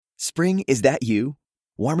Spring, is that you?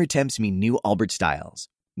 Warmer temps mean new Allbirds styles.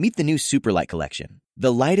 Meet the new Superlight collection,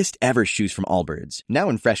 the lightest ever shoes from Allbirds, now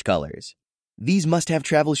in fresh colors. These must-have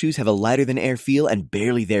travel shoes have a lighter-than-air feel and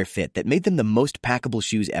barely there fit that made them the most packable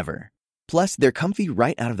shoes ever. Plus, they're comfy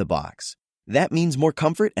right out of the box. That means more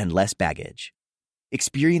comfort and less baggage.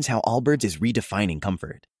 Experience how Allbirds is redefining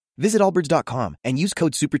comfort. Visit allbirds.com and use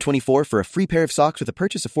code SUPER24 for a free pair of socks with a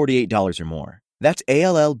purchase of $48 or more. That's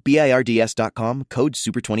ALLBIRDS.com, code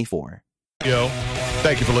SUPER24.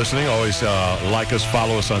 Thank you for listening. Always like us,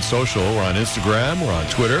 follow us on social. We're on Instagram, we're on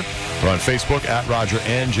Twitter, we're on Facebook, at Roger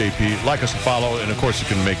and JP. Like us and follow, and of course you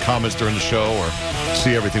can make comments during the show or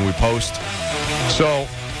see everything we post. So,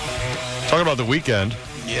 talking about the weekend.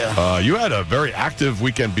 Yeah. You had a very active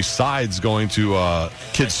weekend besides going to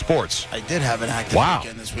kids' sports. I did have an active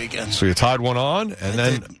weekend this weekend. So you tied one on, and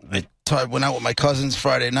I went out with my cousins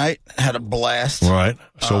Friday night, had a blast. Right.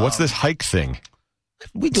 So what's this hike thing?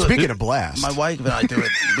 We do Speaking it. of blast. My wife and I do it.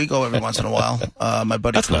 We go every once in a while. My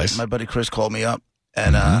buddy That's Chris, nice. My buddy Chris called me up,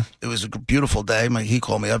 and it was a beautiful day. He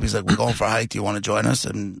called me up. He's like, we're going for a hike. Do you want to join us?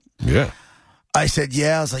 And yeah. I said,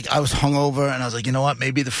 yeah. I was hungover, and I was like, you know what?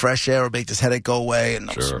 Maybe the fresh air will make this headache go away, and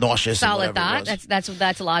I was nauseous. Solid thought.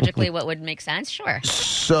 That's logically what would make sense. Sure.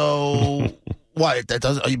 So, why? That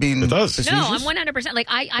does? Are you being? It does. facetious? No, I'm 100%. Like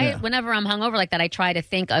I whenever I'm hungover like that, I try to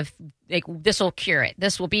think of like this will cure it.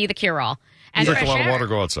 This will be the cure all. And Drink a lot air, of water,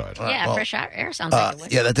 go outside. Yeah, fresh air sounds like it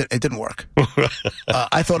would. Yeah, it didn't work.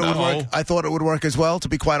 I thought it would work. I thought it would work as well. To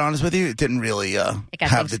be quite honest with you, it didn't really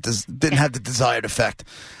have the desired effect.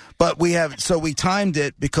 But we timed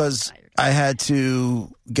it because I had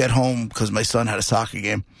to get home because my son had a soccer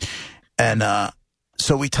game, and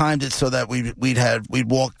so we timed it so that we'd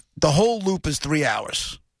walk. The whole loop is 3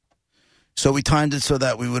 hours, so we timed it so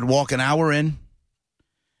that we would walk an hour in,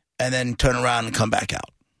 and then turn around and come back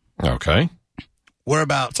out. Okay.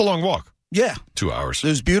 It's a long walk. Yeah. 2 hours. It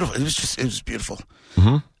was beautiful. It was beautiful.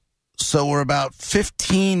 Mm-hmm. So we're about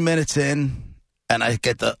 15 minutes in, and I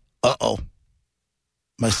get the uh-oh.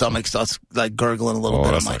 My stomach starts like gurgling a little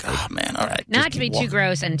bit. I'm like, oh, man, all right. Not to be too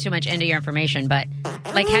gross and too much into your information, but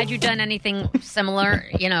like, had you done anything similar,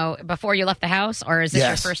 before you left the house, or is this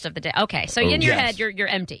your first of the day? Okay, so in your head, you're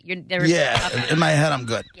empty. In my head, I'm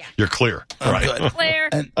good. Yeah. You're clear. I'm good.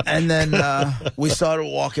 Clear. And then we started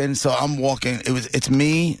walking. So I'm walking. It's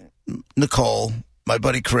me, Nicole, my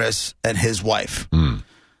buddy Chris, and his wife. Mm.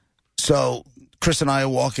 So Chris and I are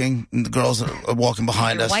walking, and the girls are walking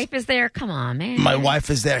behind us. Your wife is there? Come on, man. My wife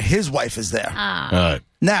is there. His wife is there. All right.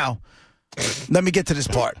 Now, let me get to this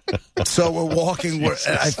part. So we're walking.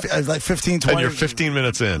 I like 15, 20. And you're 15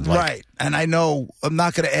 minutes in. Right. And I know I'm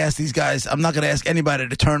not going to ask these guys. I'm not going to ask anybody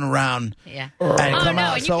to turn around and come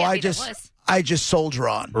out. And so I just soldier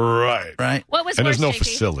on. Right. What was and worse, there's no JP?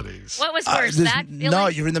 facilities. What was worse? That feeling? No,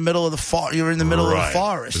 you're in the middle of the forest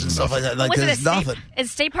There's and stuff like that. Like there's nothing.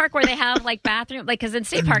 Is State Park where they have like bathroom? Like because in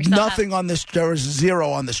State Park, nothing on this. There was zero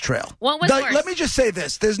on this trail. What was worse? Let me just say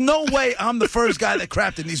this: there's no way I'm the first guy that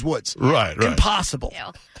crapped in these woods. Right. Impossible.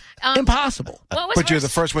 Impossible. What was But you're worse? the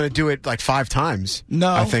first one to do it like 5 times.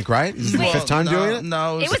 No. I think, right? Is it the fifth time doing it?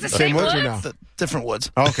 No. It was the same same woods woods? or no? Different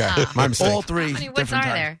woods. Okay. My mistake. All 3 How many woods different are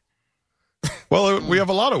times. there? Well, we have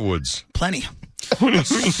a lot of woods. Plenty.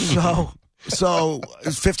 So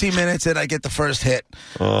it's 15 minutes and I get the first hit.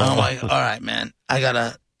 I'm like, all right, man,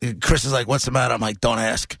 Chris is like, what's the matter? I'm like, don't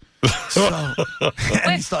ask. So,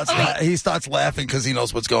 and he starts laughing because he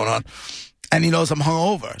knows what's going on. And he knows I'm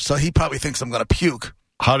hungover. So he probably thinks I'm going to puke.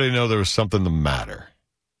 How do you know there was something the matter?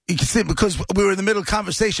 You can see because we were in the middle of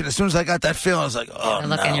conversation. As soon as I got that feeling, I was like, oh, The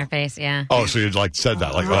look in your face, yeah. Oh, so you said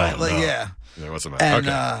that. Like, Right, oh, like, no. yeah. What's the matter? And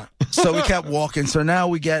Okay. so we kept walking. So now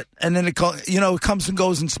we get, and then it comes and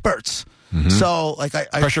goes in spurts. Mm-hmm. So like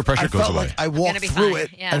Pressure I goes felt away. like I walked through fine. it.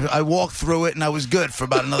 Yeah. I walked through it and I was good for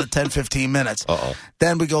about another 10, 15 minutes. Uh-oh.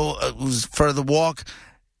 Then we go it was further walk.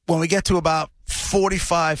 When we get to about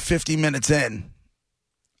 45, 50 minutes in,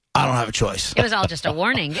 I don't have a choice. It was all just a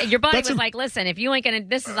warning. Your body was like, listen, if you ain't going to,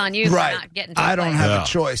 this is on you for not getting to I the don't place. have a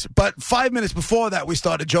choice. But 5 minutes before that, we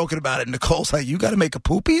started joking about it. And Nicole's like, you got to make a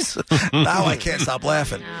poopies? Now I can't stop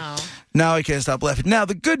laughing. No. Now I can't stop laughing. Now,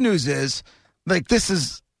 the good news is, like, this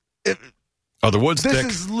is... the woods This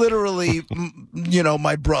thick. is literally,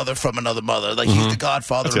 my brother from another mother. Like, he's the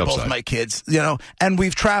godfather That's the of both upside. my kids, and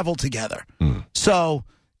we've traveled together. So,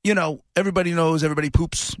 everybody knows, everybody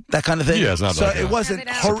poops, that kind of thing. Yeah, it's not so like it a wasn't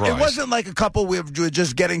surprise. it wasn't like a couple we were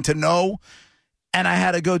just getting to know, and I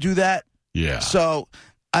had to go do that. Yeah. So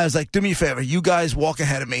I was like, do me a favor. You guys walk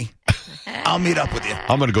ahead of me. I'll meet up with you.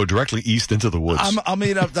 I'm going to go directly east into the woods. I'll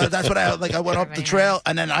meet up. That's what I went up the trail,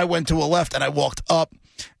 and then I went to a left, and I walked up.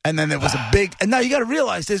 And then there was a big, and now you got to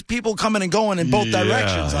realize there's people coming and going in both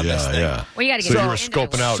directions on this thing. Yeah. Well, you got to get so you were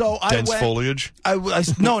scoping out dense foliage?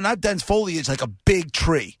 No, not dense foliage, like a big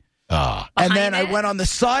tree. And then I went on the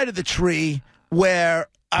side of the tree where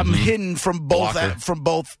I'm hidden from both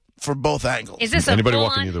angles. Is this anybody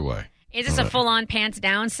walking either way? Is this a full-on pants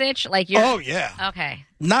down sitch? Like you're... Oh yeah. Okay.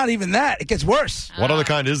 Not even that. It gets worse. What other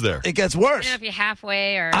kind is there? It gets worse. I don't know if you're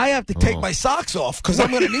halfway or... I have to take my socks off because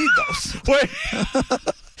I'm going to need those. Wait.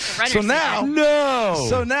 So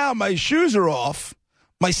now my shoes are off.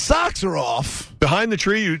 My socks are off. Behind the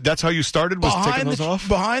tree, that's how you started, was taking those off?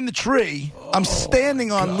 Behind the tree, I'm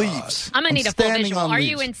standing on leaves. I'm going to need a full visual. Are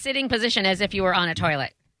you in sitting position as if you were on a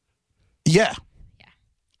toilet? Yeah.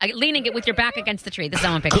 Leaning it with your back against the tree. This is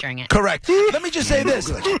how I'm picturing it. Correct. Let me just say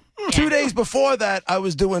this. 2 days before that, I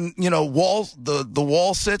was doing, walls, the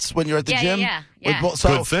wall sits when you're at the gym. Yeah.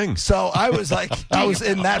 Good thing. So I was like, I was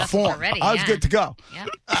in that form. Already, I was good to go. Yeah.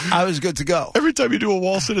 I was good to go. Every time you do a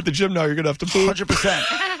wall sit at the gym now, you're going to have to poop. 100%.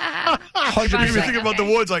 100%. You're thinking about the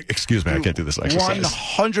woods like, excuse me, I can't do this exercise.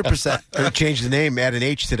 100%. Change the name, add an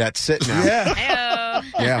H to that sit now. Yeah. Hey-o.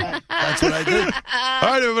 Yeah. That's what I did. All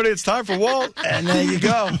right, everybody, it's time for Walt. And there you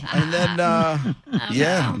go. And then,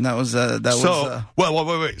 that was.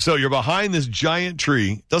 Wait. So you're behind this giant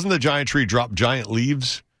tree. Doesn't the giant tree drop giant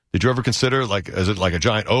leaves? Did you ever consider, is it like a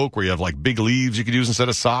giant oak where you have like big leaves you could use instead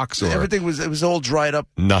of socks? Or? Everything it was all dried up.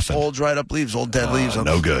 Nothing. All dried up leaves, all dead leaves.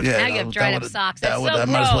 No good. Yeah, now you have dried up socks. That's so gross.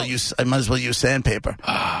 I might as well use sandpaper.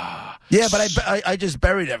 Yeah, but I just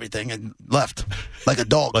buried everything and left like a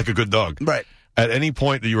dog. Like a good dog. Right. At any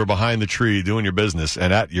point that you were behind the tree doing your business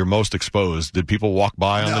and at your most exposed, did people walk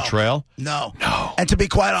by on the trail? No. And to be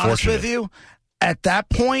quite honest with you, at that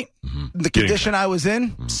point, the condition I was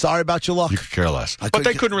in, sorry about your luck. You could care less. But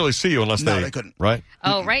they couldn't really see you unless they couldn't. Right?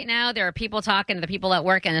 Oh, right now there are people talking to the people at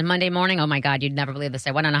work, and then Monday morning, oh my God, you'd never believe this.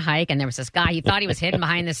 I went on a hike, and there was this guy, he thought he was hidden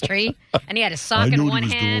behind this tree, and he had his sock in one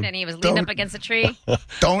hand, and he was leaned up against a tree.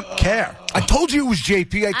 Don't care. I told you it was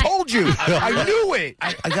JP. I told you. I knew it.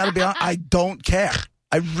 I got to be honest, I don't care.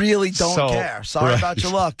 I really don't care. Sorry about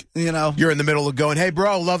your luck. You're in the middle of going, "Hey,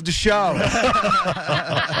 bro, love the show."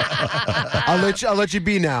 I'll let you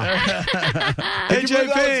be now. Hey,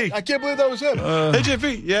 JP. I can't believe that was him. Hey,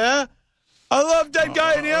 JP. Yeah. I love that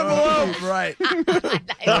guy in the envelope. Right.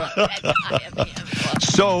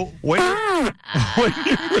 So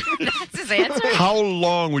That's his answer. How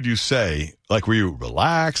long would you say? Like, were you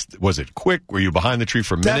relaxed? Was it quick? Were you behind the tree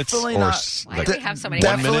for minutes? Definitely not. Why do we have so many?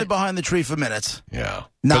 Definitely behind the tree for minutes. Yeah.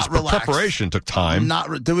 Not relaxed. Preparation took time.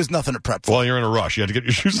 There was nothing to prep for. Well, you're in a rush. You had to get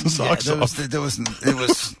your shoes and socks off.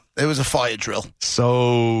 It was a fire drill.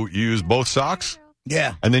 So you used both socks?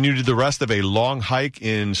 Yeah. And then you did the rest of a long hike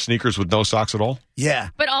in sneakers with no socks at all? Yeah.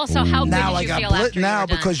 But also, how good did you feel after now you were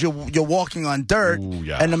done? because you're walking on dirt,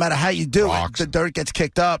 and no matter how you do it, the dirt gets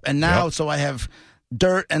kicked up. And now, so I have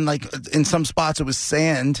dirt, and like in some spots it was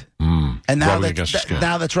sand, and now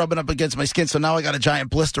that's rubbing up against my skin. So now I got a giant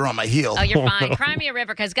blister on my heel. Oh, you're fine. Cry me a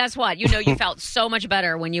river, because guess what? You felt so much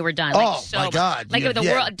better when you were done. My God! Like the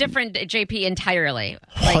world, different JP entirely.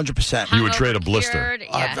 100%. You would trade a blister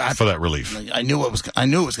for that relief. I knew it was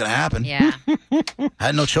going to happen. Yeah. I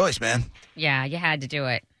had no choice, man. Yeah, you had to do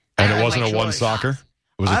it. And it wasn't a one socker.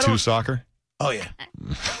 It was a two socker. Oh, yeah.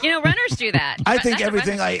 Runners do that. I think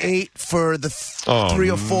everything I ate for the 3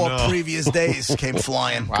 or 4 previous days came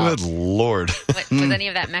flying. Wow. Good Lord. Was any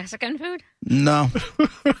of that Mexican food? No.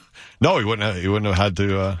 No, he wouldn't have had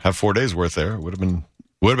to have 4 days worth there. It would have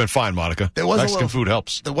been fine, Monica. Mexican food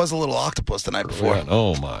helps. There was a little octopus the night before. Yeah.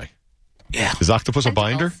 Oh, my. Yeah. Is octopus a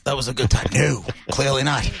binder? That was a good time. No, clearly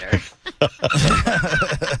not.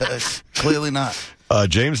 Clearly not.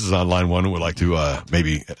 James is on line 1 who would like to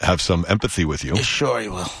maybe have some empathy with you. Yeah, sure he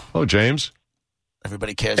will. Oh, James.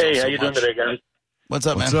 Everybody cares. Hey, how you doing today, guys? What's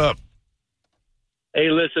up, man? What's up? Hey,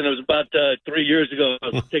 listen, it was about 3 years ago.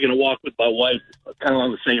 I was taking a walk with my wife, kind of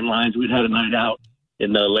along the same lines. We'd had a night out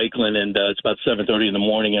in Lakeland, and it's about 7:30 in the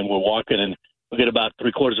morning, and we're walking, and we get about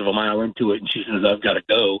 3/4 of a mile into it, and she says, "I've got to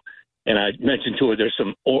go." And I mentioned to her there's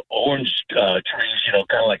some orange trees,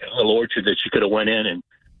 kind of like a little orchard that she could have went in, and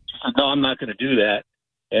she said, "No, I'm not going to do that."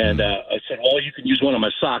 And I said, "Well, you can use one of my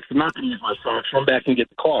socks." "I'm not going to use my socks. Run back and get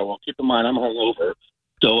the car." Well, keep in mind, I'm hungover.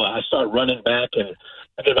 So I start running back, and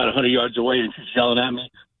I get about 100 yards away, and she's yelling at me,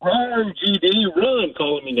 "Run, GD, run,"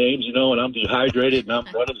 calling me names, and I'm dehydrated, and I'm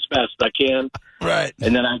running as fast as I can. Right.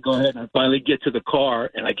 And then I go ahead and I finally get to the car,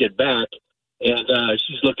 and I get back, and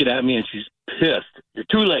she's looking at me, and she's pissed. "You're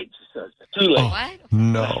too late," she says. "You're too late." What?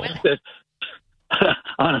 No.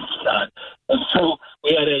 Honest to God. And so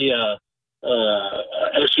we had a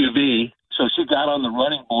SUV, so she got on the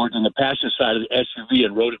running boards on the passenger side of the SUV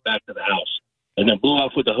and rode it back to the house, and then blew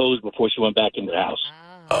off with the hose before she went back into the house.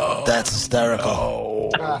 Oh, that's hysterical.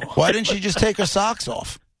 Oh. Why didn't she just take her socks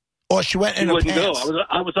off? Or she went in her pants? Go.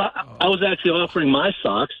 I was actually offering my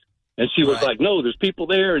socks, and she was like, "No, there's people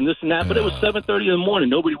there and this and that." But it was 7:30 in the morning.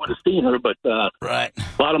 Nobody would have seen her. But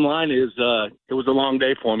bottom line is, it was a long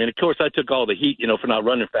day for me. And of course, I took all the heat, for not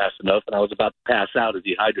running fast enough, and I was about to pass out as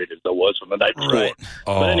dehydrated as I was from the night before. Right.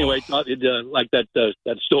 But anyway, like that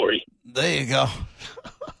story. There you go.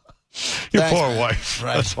 Your poor wife.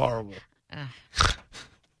 Right. That's horrible.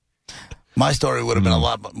 My story would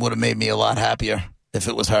have made me a lot happier if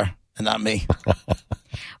it was her and not me.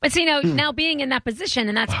 But see, now being in that position,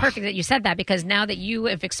 and that's perfect that you said that, because now that you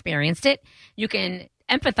have experienced it, you can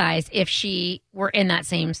empathize if she were in that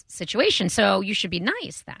same situation. So you should be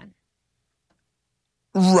nice then.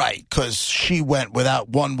 Right, because she went without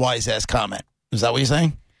one wise-ass comment. Is that what you're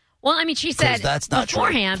saying? Well, I mean, she said that's not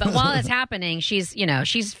beforehand, true. but while it's happening, she's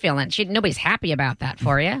feeling, nobody's happy about that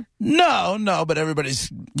for you. No, but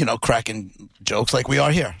everybody's, cracking jokes like we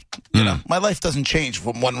are here. My life doesn't change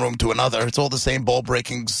from one room to another. It's all the same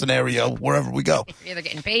ball-breaking scenario wherever we go. You're either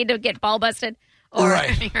getting paid to get ball busted or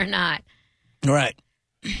you're not. Right.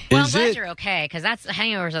 Well, I'm glad you're okay, because that's the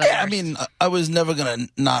hangovers are the worst. I mean, I was never going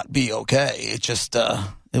to not be okay. It just,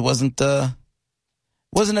 it wasn't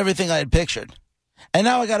everything I had pictured. And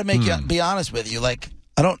now I got to make you be honest with you. Like,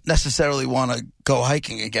 I don't necessarily want to go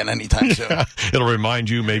hiking again anytime soon. It'll remind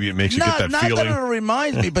you. Maybe it makes you get that feeling. Not that it'll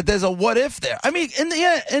remind me, but there's a what if there. I mean, in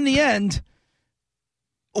the end,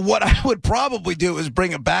 what I would probably do is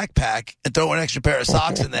bring a backpack and throw an extra pair of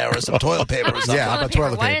socks in there or some toilet paper or something. Yeah, how about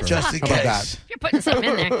toilet paper? Just in case. You're putting something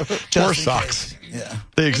in there. Or socks. Yeah.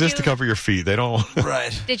 They exist to cover your feet. They don't.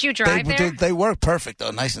 Right. Did you drive there? They work perfect,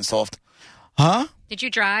 though. Nice and soft. Huh? Did you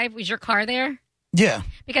drive? Was your car there? Yeah,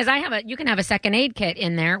 because you can have a second aid kit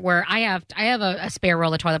in there where I have a spare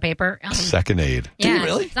roll of toilet paper. Second aid? Yeah, do you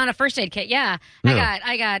really? It's not a first aid kit. Yeah.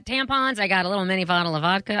 I got tampons. I got a little mini bottle of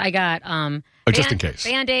vodka. I got just in case,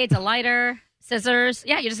 Band-Aids, a lighter, scissors.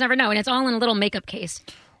 Yeah, you just never know, and it's all in a little makeup case.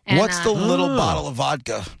 And, what's the little bottle of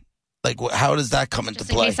vodka? Like, how does that come into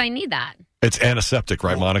play? In case I need that. It's antiseptic,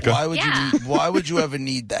 right, Monica? Why would you ever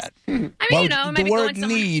need that? I mean, maybe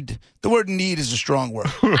the word need is a strong word.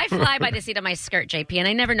 I fly by the seat of my skirt, JP, and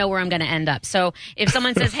I never know where I'm going to end up. So if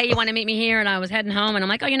someone says, "Hey, you want to meet me here?" and I was heading home, and I'm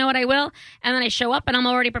like, "Oh, you know what, I will," and then I show up, and I'm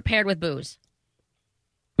already prepared with booze.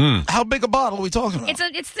 How big a bottle are we talking about?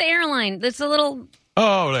 It's the airline. It's a little.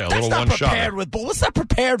 Oh, yeah, a little one shot. What's that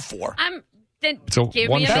prepared for? It's a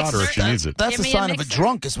one shotter if she needs it. That's the sign of a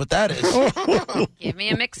drunk, is what that is. Give me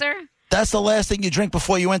a mixer. That's the last thing you drink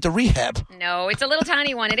before you enter rehab. No, it's a little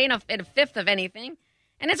tiny one. It ain't a fifth of anything.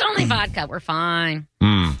 And it's only vodka. We're fine.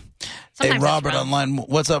 Hey, Robert on line.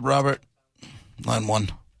 What's up, Robert? Line 1.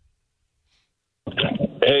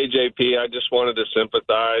 Hey, JP. I just wanted to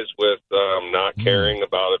sympathize with not caring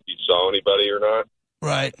about if you saw anybody or not.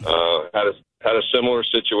 Right. Had a similar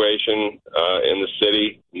situation in the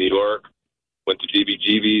city, New York. Went to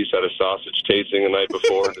DBGB's, had a sausage tasting the night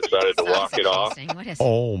before, and decided to walk it off.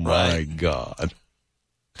 Oh, my God.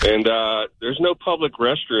 And there's no public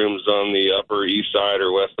restrooms on the Upper East Side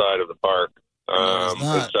or West Side of the park.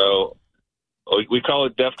 And so we call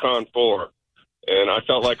it DEFCON 4. And I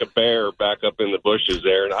felt like a bear back up in the bushes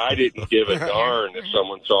there, and I didn't give a darn if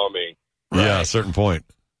someone saw me. Right. Yeah, a certain point.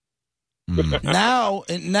 Now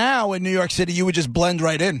in New York City, you would just blend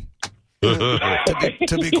right in.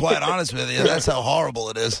 to be quite honest with you, that's how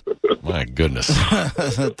horrible it is. My goodness.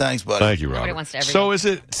 Thanks, buddy. Thank you, Robert. So is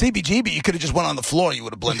it CBGB? You could have just went on the floor. You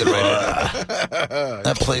would have blended right in.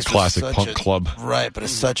 That place, classic was punk club, right? But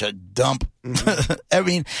it's such a dump. I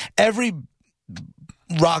mean, every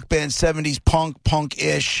rock band, 70s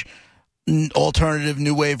punk-ish, alternative,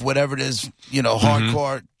 new wave, whatever it is,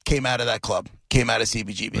 hardcore, came out of that club. Came out of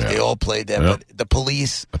CBGB. Yeah. They all played there. But the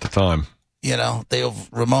Police at the time. They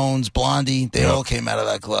Ramones, Blondie, they all came out of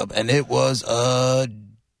that club, and it was a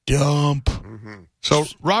dump. So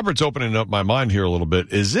Robert's opening up my mind here a little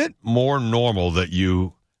bit. Is it more normal that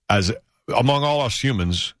you, as among all us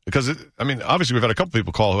humans, because obviously we've had a couple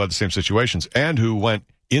people call who had the same situations and who went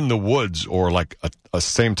in the woods or like a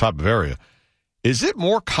same type of area. Is it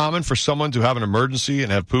more common for someone to have an emergency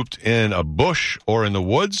and have pooped in a bush or in the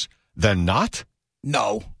woods than not?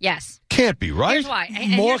 No. Yes. Can't be, right? Here's why.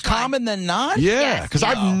 More common than not? Yeah, because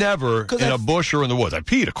I've never in a bush or in the woods. I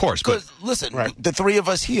peed, of course. But listen, the three of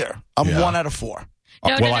us here, I'm 1 out of 4.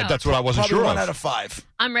 No, that's what I wasn't Probably sure 1 of. out of 5.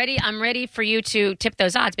 I'm ready for you to tip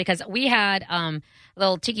those odds because we had a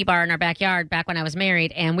little tiki bar in our backyard back when I was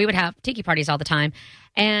married, and we would have tiki parties all the time.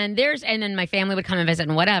 And then my family would come and visit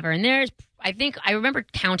and whatever. And I remember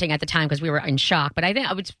counting at the time because we were in shock, but I think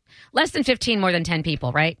I was less than 15, more than 10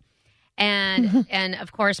 people, right? And and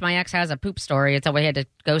of course, my ex has a poop story. It's a way he had to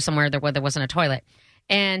go somewhere where there wasn't a toilet.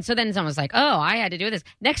 And so then someone was like, "Oh, I had to do this."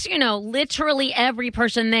 Next thing you know, literally every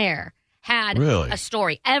person there had a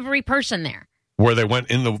story. Every person there. Where they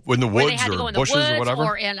went in the woods they had to go or in the bushes woods or whatever?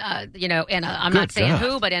 Or in I'm not saying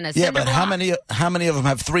who, but in a cinder but how many of them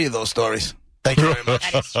have 3 of those stories? Thank you very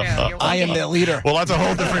much. That is true. I am their leader. Well, that's a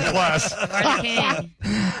whole different class. You're the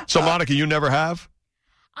king. So, Monica, you never have?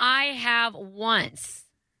 I have once.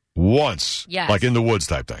 Once? Yes. Like in the woods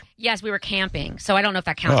type thing? Yes, we were camping, so I don't know if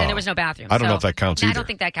that counts. And there was no bathroom. I don't know if that counts either. I don't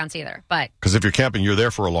think that counts either. But because if you're camping, you're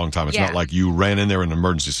there for a long time. It's not like you ran in there in an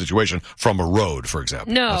emergency situation from a road, for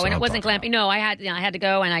example. No, and it wasn't glamping. No, I had to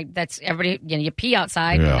go, and that's everybody. You pee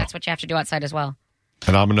outside. And that's what you have to do outside as well.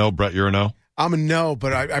 And I'm a no. Brett, you're a no. I'm a no,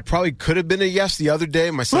 but I probably could have been a yes the other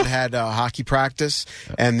day. My son had hockey practice,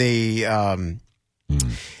 and the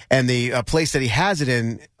place that he has it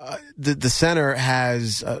in, the center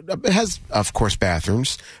has of course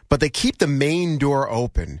bathrooms, but they keep the main door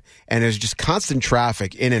open, and there's just constant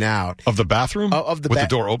traffic in and out of the bathroom. With the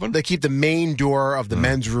door open, they keep the main door of the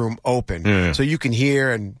men's room open, so you can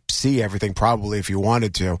hear and see everything probably if you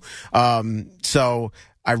wanted to. So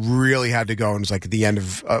I really had to go, and it was like at the end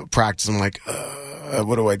of practice. I'm like,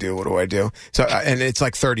 what do I do? What do I do? So, and it's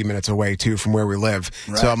like 30 minutes away too from where we live.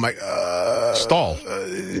 Right. So I'm like, stall.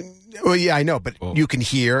 Well, yeah, I know, but you can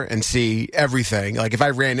hear and see everything. Like if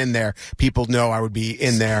I ran in there, people know I would be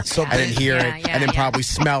in there. So I didn't hear it, and then probably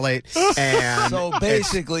smell it. And so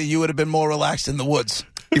basically, you would have been more relaxed in the woods,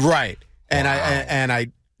 right? And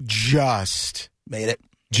I just made it.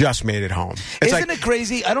 Just made it home. Isn't it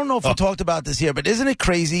crazy? I don't know if we talked about this here, but isn't it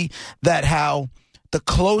crazy that how the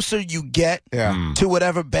closer you get to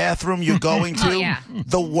whatever bathroom you're going to,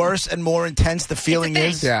 the worse and more intense the feeling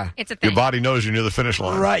is? Yeah. It's a thing. Your body knows you're near the finish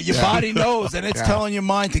line. Right. Your body knows, and it's telling your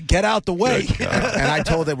mind to get out the way. And I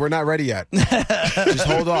told it, we're not ready yet. Just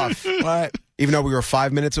hold off. Right. Even though we were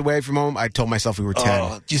 5 minutes away from home, I told myself we were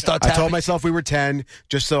 10. You start I tapping? told myself we were 10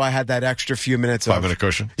 just so I had that extra few minutes. 5-minute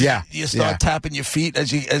cushion? Yeah. You start tapping your feet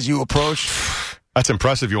as you approach? That's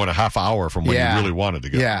impressive. You went a half hour from when you really wanted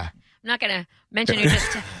to go. Yeah. I'm not going to mention you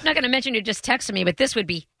just texted me, but this would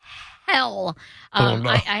be hell. No.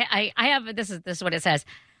 I have this is what it says.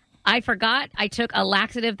 I forgot I took a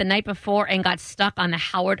laxative the night before and got stuck on the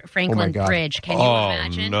Howard Franklin Bridge. Can you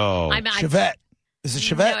imagine? No. Chevette. Is it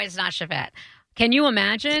Chevette? No, it's not Chevette. Can you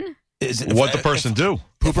imagine? What the person do?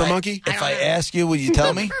 Pooper monkey? If I ask you, will you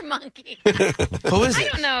tell me? Pooper monkey. Who is it? I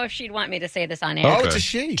don't know if she'd want me to say this on air. Oh, it's a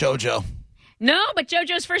she. JoJo. No, but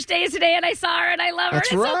JoJo's first day is today, and I saw her, and I love her.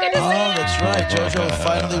 That's and it's so good to see her. That's right. JoJo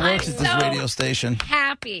finally works I'm at this so radio station.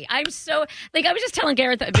 Happy. I'm so I was just telling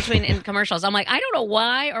Garrett in commercials. I'm like, I don't know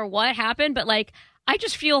why or what happened, but I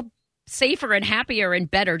just feel safer and happier and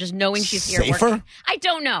better just knowing she's here working. I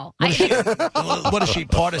don't know. What is she?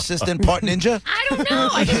 Part assistant, part ninja? I don't know.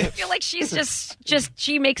 I just feel like she's just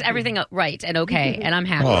she makes everything right and okay, and I'm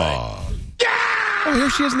happy. Oh, here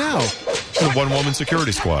she is now. The one-woman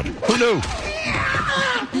security squad. Who knew?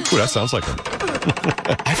 Ooh, that sounds like her.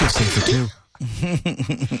 I feel safer too.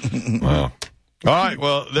 Wow. All right.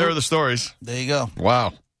 Well, there are the stories. There you go.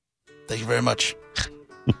 Wow. Thank you very much.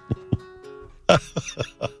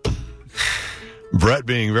 Brett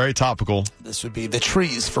being very topical. This would be the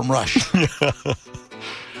trees from Rush.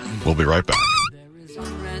 We'll be right back. There is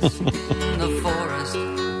unrest in the forest.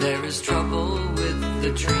 There is trouble with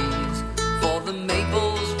the trees. For the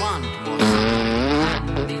maples want more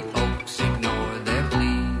sun, and the oaks ignore their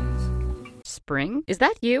pleas. Spring? Is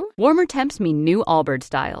that you? Warmer temps mean new Allbirds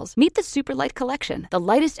styles. Meet the Superlight Collection, the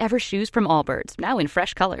lightest ever shoes from Allbirds, now in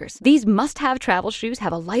fresh colors. These must-have travel shoes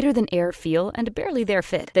have a lighter-than-air feel and a barely-there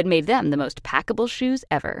fit that made them the most packable shoes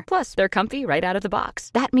ever. Plus, they're comfy right out of the box.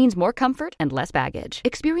 That means more comfort and less baggage.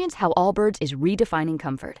 Experience how Allbirds is redefining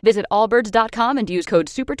comfort. Visit allbirds.com and use code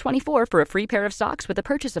SUPER24 for a free pair of socks with a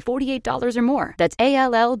purchase of $48 or more. That's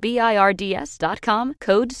ALLBIRDS.com,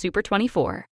 code SUPER24.